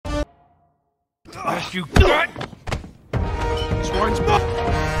Best you got. This one's mine.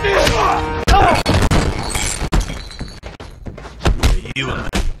 You and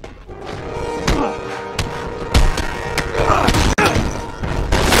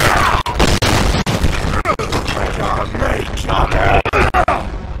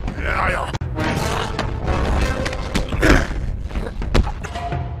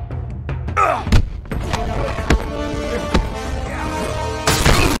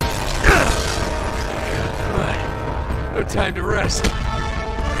no time to rest. All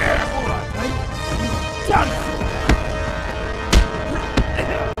right, mate. Done.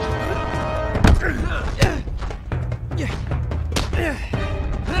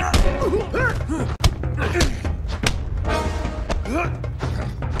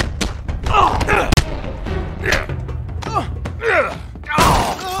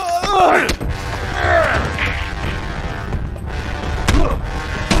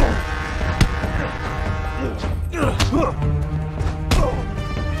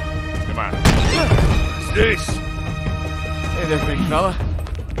 Come on. What's this? Hey there, big fella.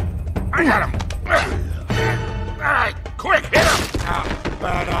 I got him. All right, quick, hit him.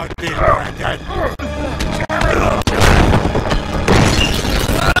 Bad idea, Granddad.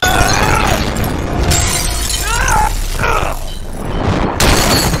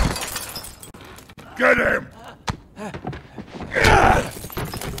 Get him.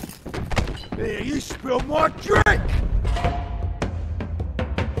 There, you spilled my drink!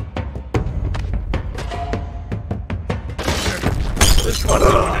 This one's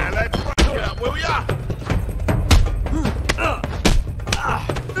over there. Let's rock it up, will ya?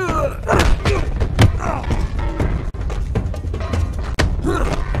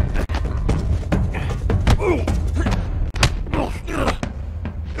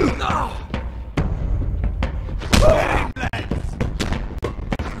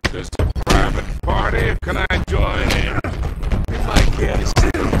 This a private party? Can I join in? Be my guest.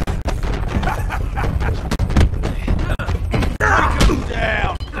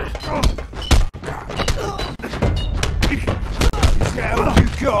 Down! How you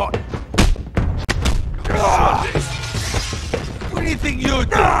got? What do you think you're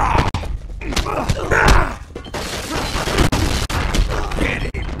doing? Get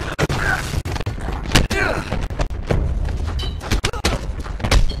him!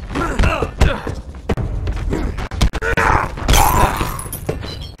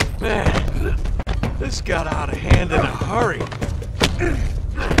 Man, this got out of hand in a hurry.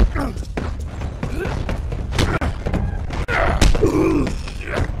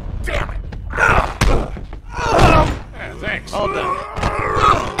 Damn it! Yeah, thanks. All done.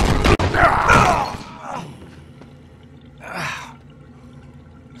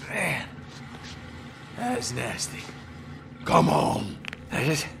 Man, that is nasty. Come on! Now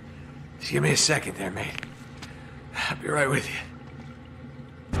just give me a second there, mate. I'll be right with you.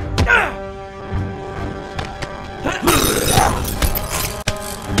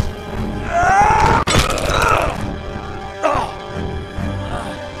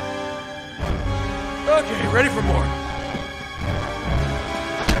 Okay, ready for more.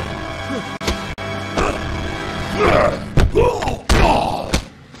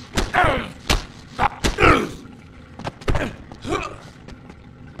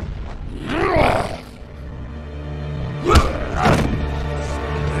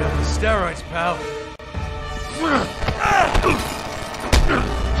 Steroids, pal.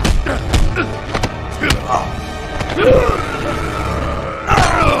 You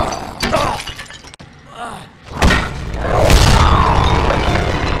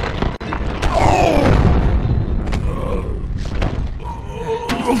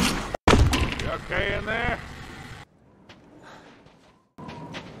okay in there?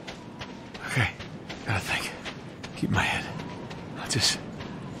 Okay, gotta think. Keep my head. I'll just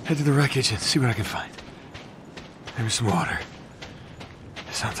head to the wreckage and see what I can find. Maybe some water.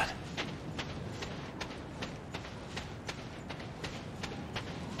 Something.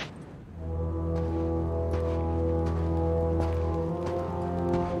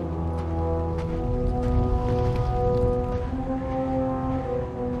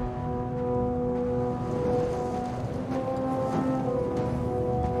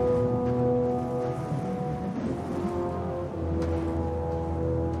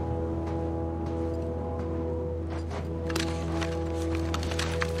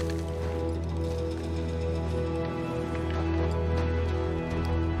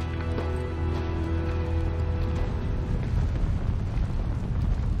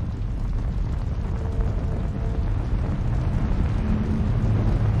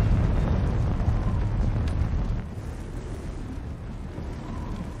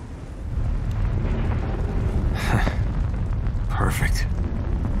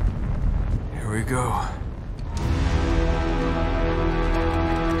 go.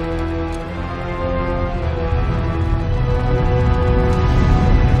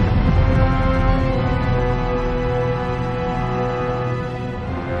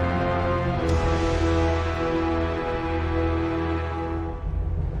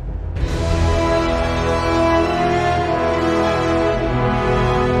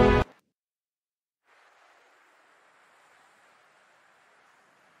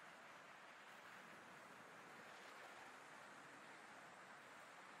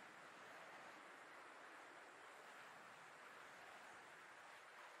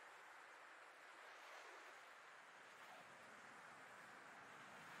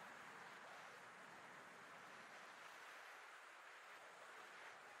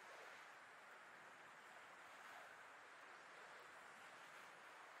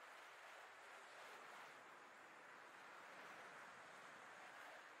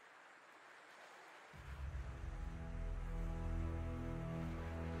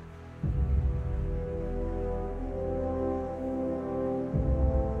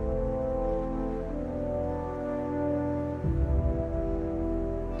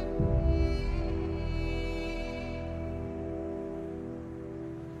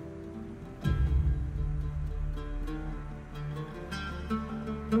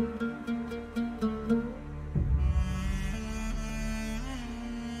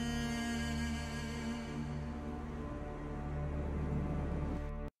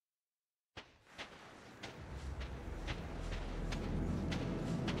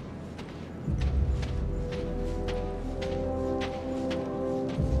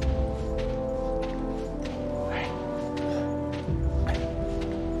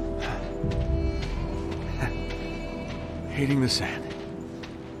 Hating the sand.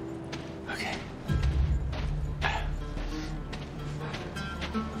 Okay.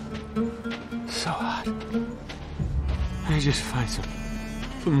 So hot. I just find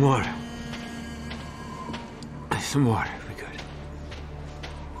some water. Some water would be good.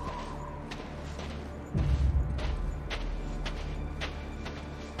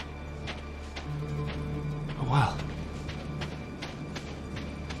 A well.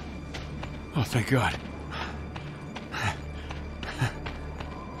 Oh, thank God.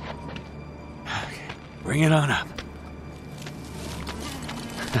 Bring it on up.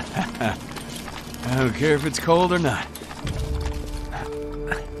 I don't care if it's cold or not.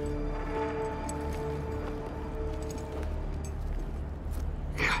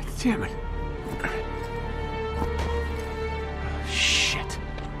 God damn it. Oh, shit.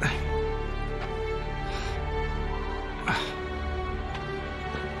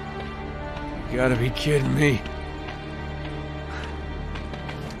 You gotta be kidding me.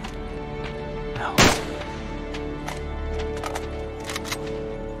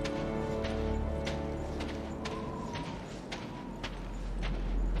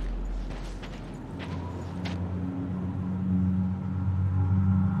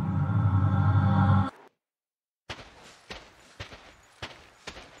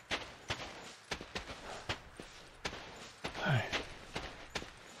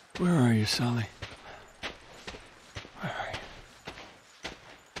 Where are you, Sully? Where are you?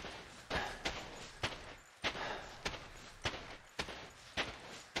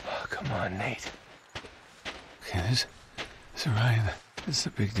 Oh, come on, Nate. Okay, this is Orion. This is the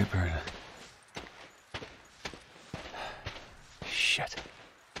Big Dipper. Shit.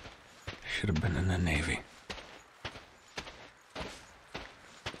 Should have been in the Navy.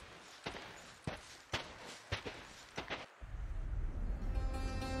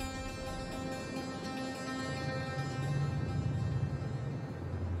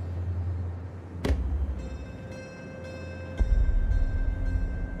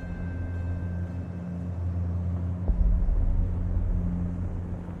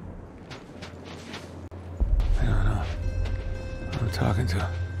 Talking to.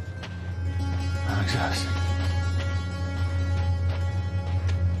 I'm exhausted.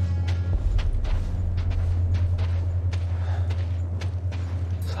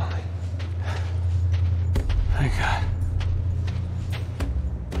 Sully. Thank God.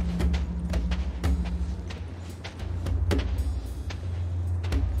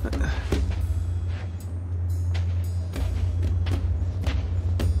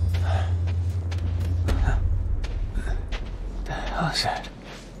 What's that?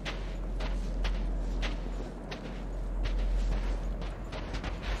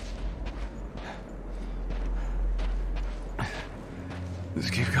 Let's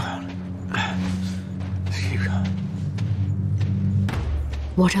keep going. Let's keep going.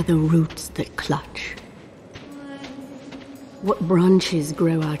 What are the roots that clutch? What branches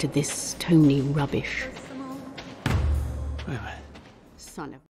grow out of this stony rubbish? Wait a minute. Son of...